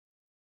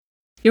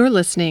You're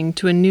listening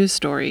to a news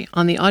story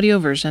on the audio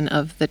version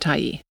of The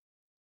Tyee.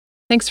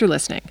 Thanks for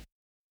listening.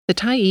 The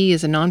Tyee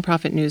is a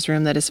nonprofit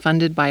newsroom that is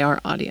funded by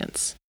our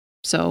audience.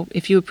 So,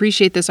 if you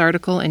appreciate this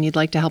article and you'd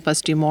like to help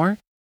us do more,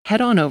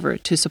 head on over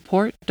to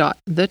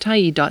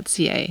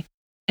support.thetyee.ca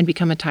and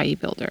become a Tyee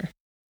builder.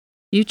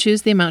 You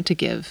choose the amount to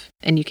give,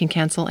 and you can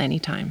cancel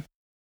anytime.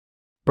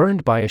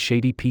 Burned by a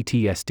Shady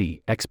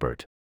PTSD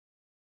expert.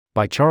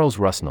 By Charles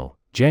Rusnell,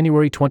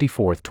 January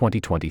 24,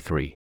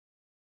 2023.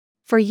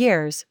 For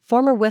years,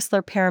 former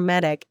Whistler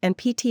paramedic and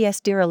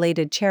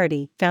PTSD-related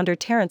charity founder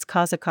Terence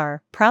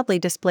Kozakar proudly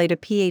displayed a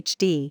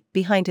PhD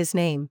behind his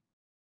name.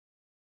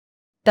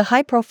 The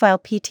high-profile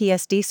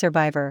PTSD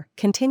survivor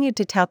continued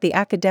to tout the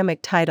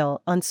academic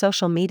title on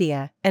social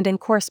media and in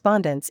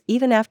correspondence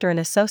even after an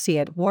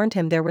associate warned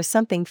him there was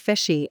something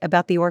fishy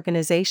about the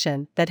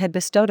organization that had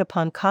bestowed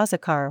upon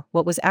Kozakar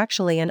what was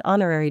actually an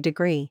honorary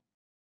degree.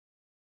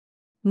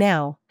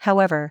 Now,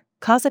 however,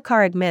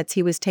 Kozakar admits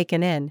he was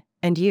taken in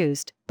and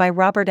used by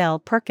Robert L.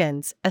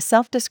 Perkins, a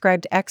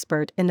self-described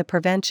expert in the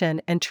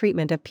prevention and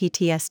treatment of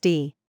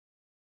PTSD.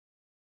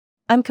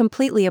 "I'm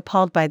completely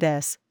appalled by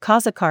this,"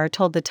 Kozakar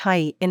told the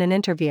Tyee in an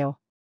interview.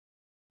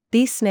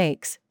 "These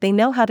snakes, they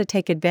know how to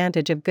take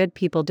advantage of good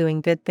people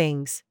doing good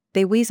things.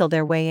 They weasel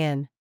their way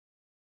in."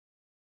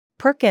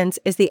 Perkins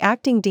is the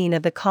acting dean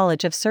of the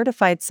College of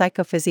Certified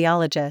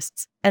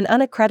Psychophysiologists, an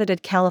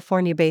unaccredited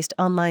California-based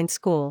online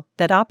school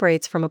that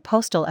operates from a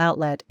postal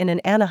outlet in an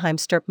Anaheim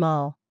strip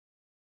mall.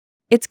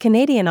 Its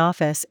Canadian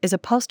office is a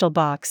postal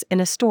box in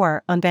a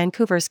store on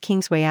Vancouver's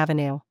Kingsway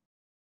Avenue.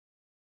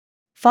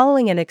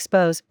 Following an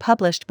expose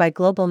published by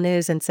Global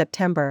News in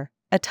September,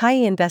 a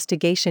Tyee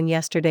investigation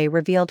yesterday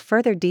revealed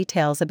further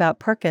details about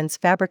Perkins'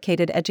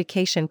 fabricated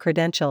education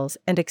credentials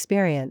and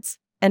experience,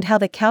 and how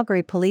the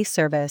Calgary Police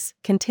Service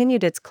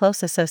continued its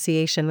close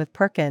association with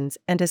Perkins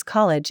and his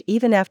college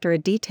even after a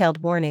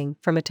detailed warning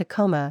from a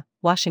Tacoma,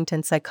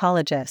 Washington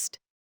psychologist.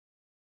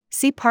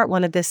 See Part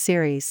 1 of this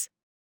series.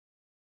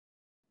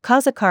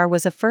 Kozakar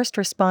was a first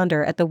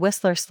responder at the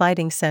Whistler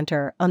Sliding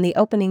Center on the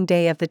opening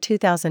day of the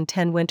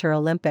 2010 Winter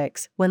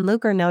Olympics when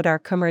Lugar Nodar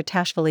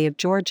Kumaratashvili of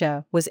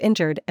Georgia was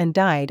injured and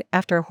died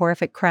after a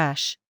horrific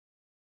crash.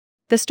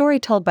 The story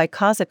told by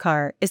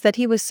Kozakar is that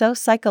he was so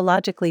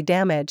psychologically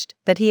damaged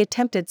that he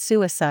attempted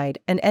suicide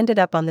and ended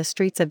up on the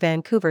streets of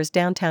Vancouver's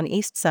downtown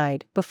east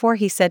side before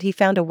he said he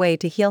found a way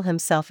to heal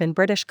himself in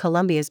British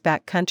Columbia's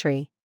back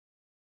country.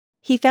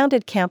 He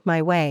founded Camp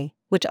My Way,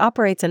 which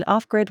operates an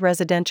off-grid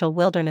residential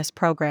wilderness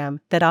program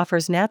that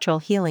offers natural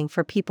healing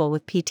for people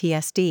with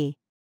PTSD.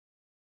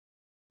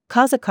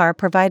 Kozakar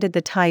provided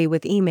the Tyee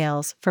with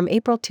emails from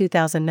April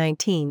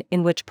 2019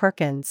 in which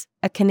Perkins,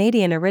 a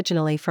Canadian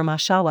originally from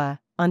Oshawa,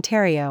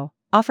 Ontario,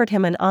 offered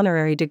him an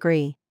honorary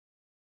degree.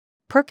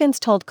 Perkins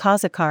told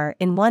Kozakar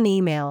in one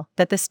email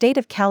that the state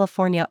of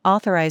California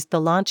authorized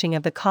the launching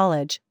of the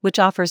college, which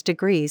offers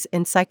degrees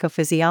in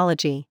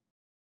psychophysiology.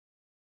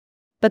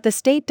 But the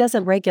state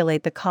doesn't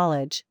regulate the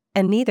college,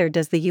 and neither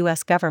does the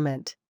U.S.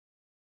 government.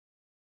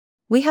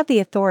 "We have the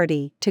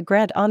authority to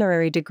grant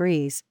honorary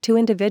degrees to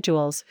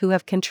individuals who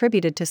have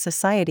contributed to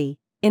society,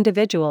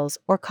 individuals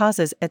or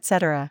causes,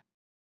 etc."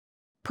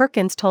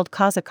 Perkins told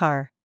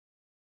Kozakar.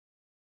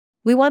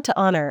 "We want to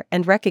honor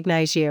and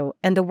recognize you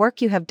and the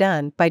work you have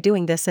done by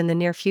doing this in the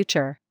near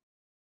future.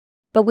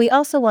 But we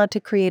also want to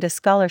create a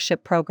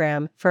scholarship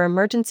program for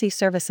emergency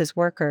services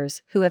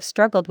workers who have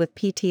struggled with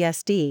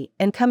PTSD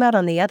and come out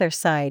on the other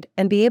side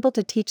and be able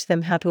to teach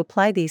them how to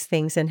apply these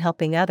things in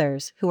helping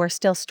others who are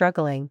still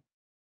struggling."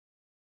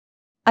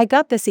 "I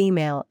got this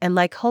email and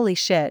like holy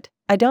shit,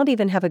 I don't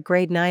even have a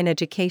grade 9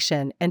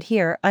 education and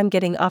here I'm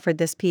getting offered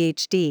this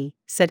PhD,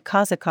 said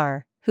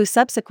Kozakar, who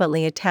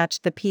subsequently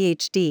attached the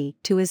PhD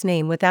to his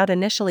name without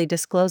initially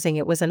disclosing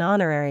it was an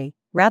honorary,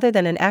 rather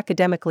than an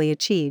academically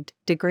achieved,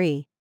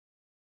 degree.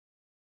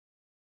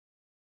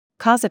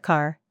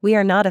 Kozakar, "We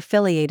are not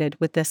affiliated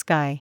with this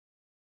guy."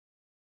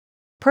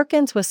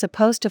 Perkins was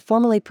supposed to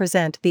formally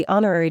present the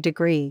honorary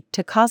degree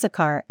to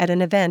Kozakar at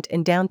an event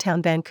in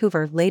downtown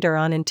Vancouver later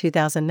on in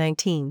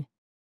 2019.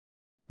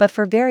 But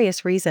for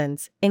various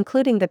reasons,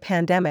 including the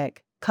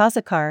pandemic,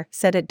 Kozakar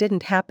said it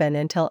didn't happen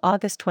until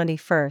August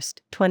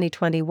 21,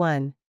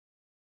 2021.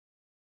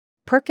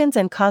 Perkins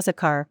and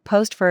Kozakar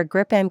posed for a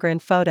grip-and-grin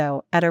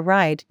photo at a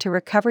Ride to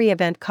Recovery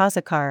event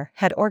Kozakar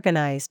had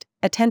organized,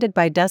 attended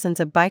by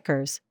dozens of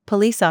bikers,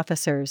 police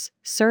officers,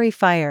 Surrey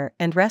Fire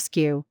and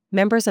Rescue,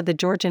 members of the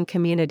Georgian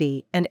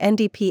community and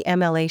NDP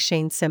MLA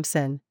Shane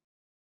Simpson.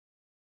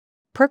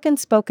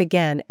 Perkins spoke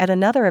again at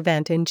another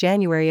event in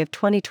January of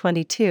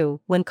 2022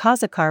 when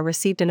Kozakar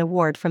received an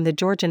award from the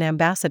Georgian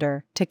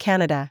ambassador to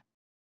Canada.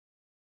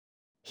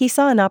 "He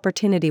saw an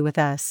opportunity with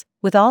us,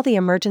 with all the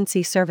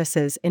emergency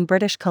services in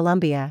British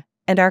Columbia,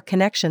 and our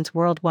connections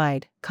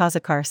worldwide,"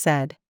 Kozakar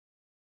said.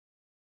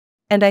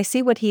 "And I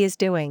see what he is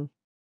doing.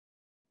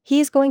 He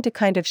is going to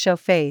kind of show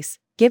face,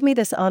 give me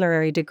this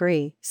honorary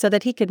degree so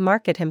that he could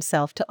market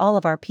himself to all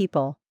of our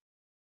people."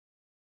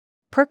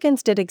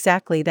 Perkins did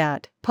exactly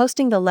that,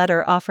 posting the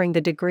letter offering the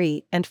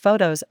degree and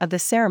photos of the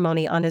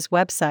ceremony on his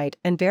website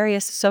and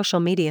various social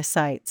media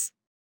sites.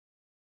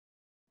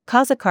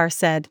 Kozakar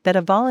said that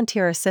a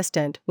volunteer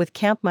assistant with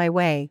Camp My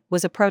Way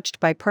was approached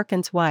by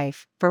Perkins'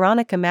 wife,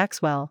 Veronica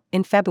Maxwell,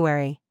 in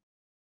February.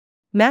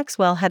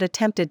 Maxwell had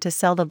attempted to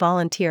sell the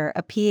volunteer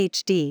a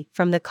PhD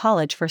from the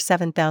college for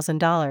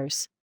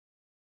 $7,000.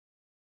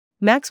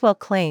 Maxwell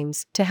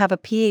claims to have a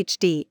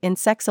PhD in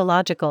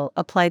sexological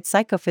applied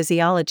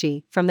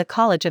psychophysiology from the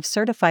College of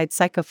Certified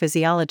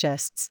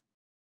Psychophysiologists.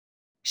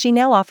 She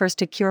now offers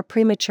to cure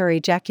premature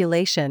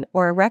ejaculation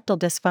or erectile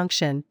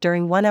dysfunction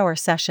during 1-hour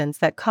sessions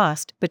that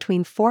cost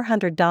between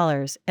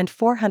 $400 and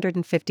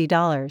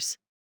 $450.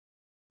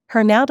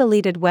 Her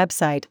now-deleted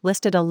website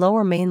listed a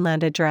Lower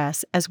Mainland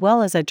address as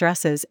well as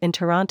addresses in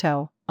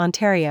Toronto,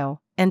 Ontario,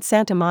 and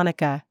Santa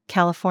Monica,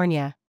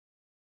 California.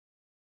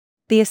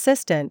 The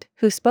assistant,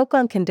 who spoke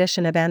on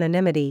condition of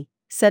anonymity,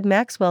 said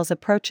Maxwell's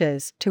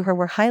approaches to her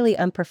were highly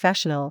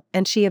unprofessional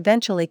and she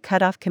eventually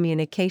cut off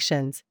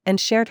communications and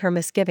shared her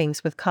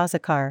misgivings with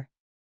Kozakar.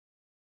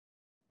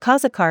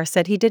 Kozakar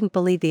said he didn't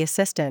believe the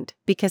assistant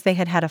because they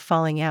had had a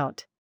falling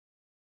out.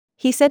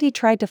 He said he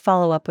tried to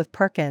follow up with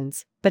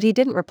Perkins, but he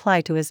didn't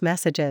reply to his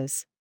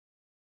messages.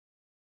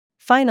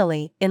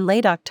 Finally, in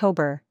late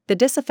October, the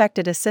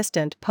disaffected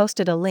assistant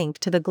posted a link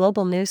to the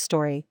global news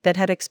story that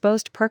had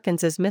exposed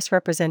Perkins's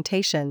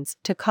misrepresentations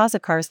to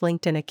Kozakar's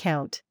LinkedIn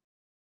account.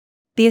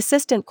 The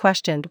assistant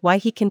questioned why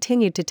he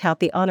continued to tout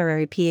the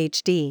honorary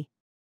PhD.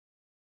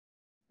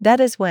 That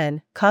is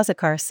when,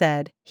 Kozakar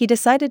said, he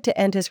decided to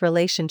end his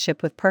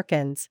relationship with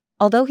Perkins,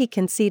 although he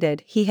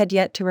conceded he had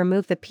yet to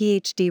remove the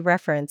PhD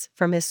reference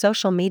from his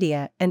social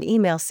media and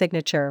email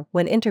signature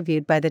when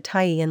interviewed by the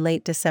Tyee in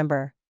late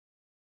December.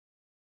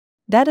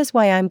 That is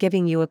why I'm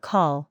giving you a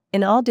call,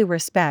 in all due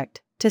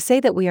respect, to say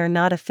that we are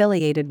not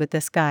affiliated with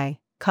this guy,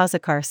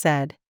 Kozakar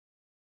said.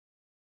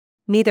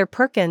 Neither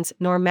Perkins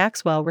nor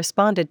Maxwell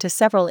responded to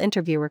several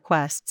interview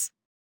requests.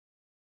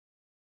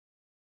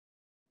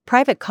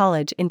 Private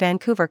college in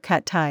Vancouver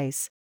cut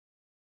ties.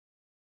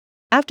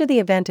 After the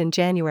event in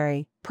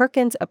January,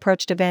 Perkins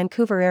approached a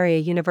Vancouver area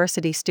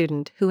university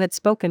student who had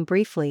spoken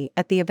briefly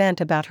at the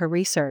event about her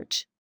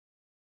research.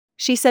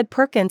 She said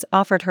Perkins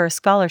offered her a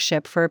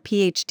scholarship for a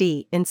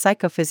PhD in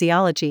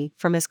psychophysiology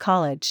from his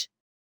college.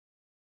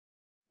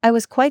 I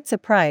was quite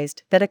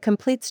surprised that a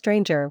complete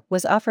stranger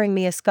was offering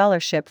me a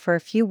scholarship for a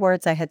few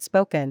words I had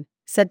spoken,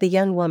 said the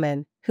young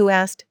woman, who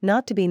asked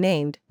not to be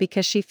named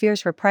because she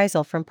fears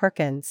reprisal from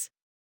Perkins.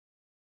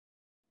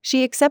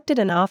 She accepted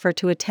an offer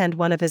to attend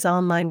one of his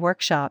online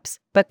workshops,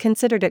 but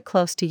considered it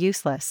close to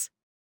useless.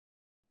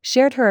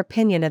 Shared her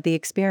opinion of the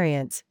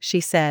experience, she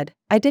said,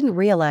 I didn't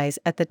realize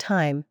at the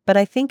time, but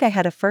I think I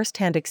had a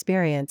first-hand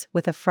experience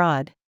with a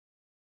fraud.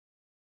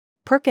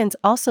 Perkins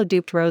also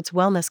duped Rhodes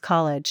Wellness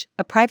College,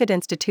 a private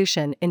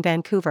institution in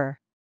Vancouver.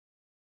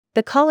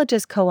 The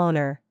college's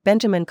co-owner,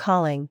 Benjamin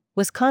Calling,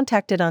 was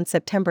contacted on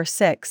September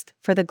 6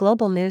 for the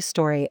global news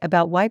story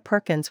about why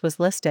Perkins was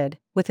listed,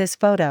 with his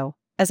photo,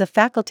 as a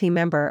faculty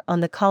member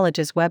on the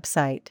college's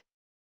website.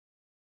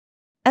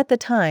 At the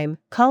time,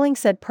 Calling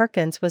said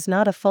Perkins was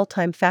not a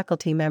full-time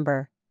faculty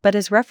member, but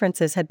his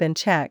references had been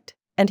checked,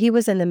 and he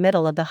was in the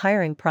middle of the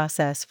hiring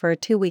process for a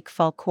 2-week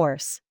fall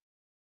course.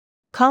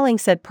 Calling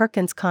said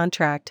Perkins'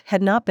 contract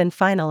had not been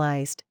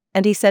finalized,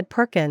 and he said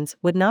Perkins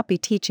would not be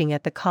teaching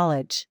at the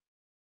college.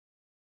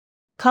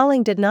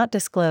 Calling did not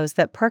disclose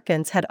that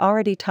Perkins had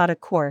already taught a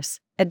course,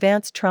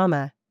 Advanced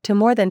Trauma, to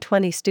more than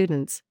 20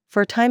 students,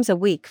 4 times a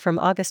week from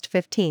August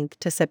 15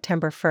 to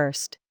September 1.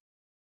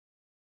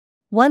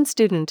 One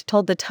student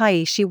told the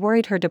Tyee she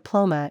worried her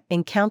diploma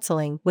in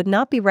counseling would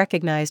not be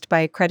recognized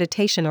by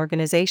accreditation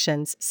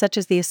organizations such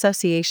as the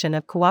Association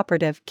of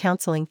Cooperative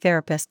Counseling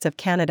Therapists of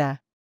Canada.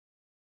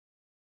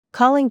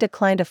 Calling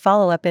declined a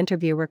follow-up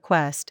interview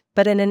request,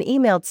 but in an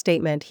emailed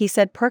statement he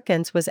said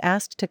Perkins was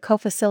asked to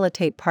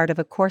co-facilitate part of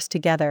a course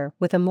together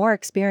with a more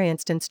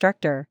experienced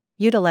instructor,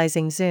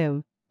 utilizing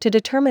Zoom, to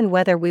determine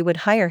whether we would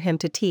hire him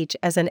to teach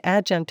as an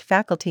adjunct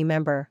faculty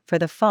member for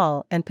the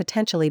fall and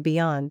potentially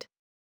beyond.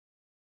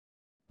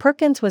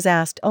 Perkins was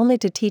asked only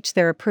to teach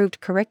their approved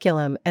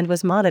curriculum and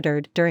was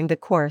monitored during the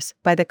course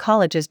by the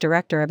college's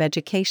Director of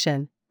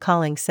Education,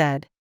 Calling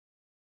said.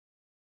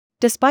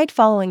 Despite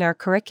following our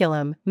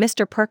curriculum,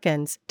 Mr.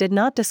 Perkins did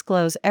not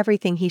disclose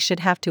everything he should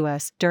have to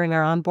us during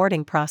our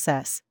onboarding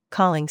process,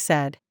 Calling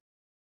said.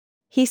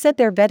 He said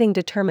their vetting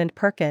determined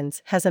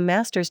Perkins has a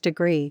master's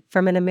degree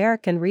from an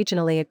American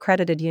regionally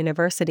accredited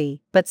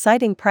university, but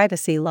citing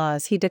privacy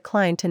laws he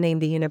declined to name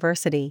the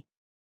university.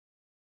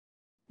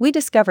 We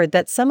discovered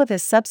that some of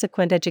his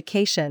subsequent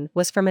education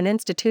was from an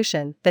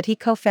institution that he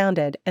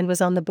co-founded and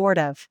was on the board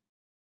of.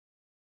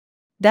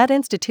 That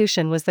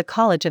institution was the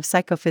College of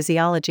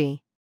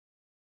Psychophysiology.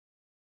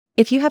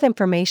 If you have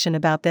information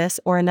about this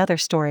or another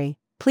story,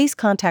 please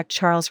contact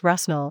Charles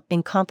Rusnell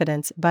in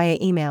confidence via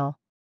email.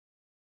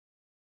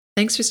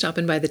 Thanks for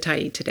stopping by the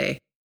Tyee today.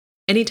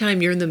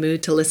 Anytime you're in the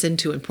mood to listen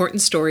to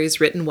important stories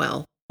written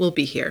well, we'll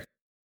be here.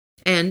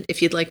 And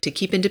if you'd like to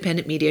keep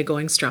independent media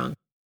going strong,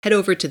 head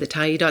over to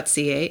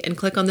thetyee.ca and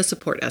click on the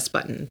Support Us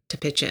button to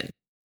pitch in.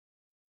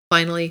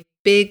 Finally,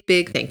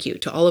 big thank you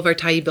to all of our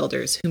Tyee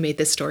builders who made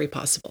this story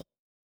possible.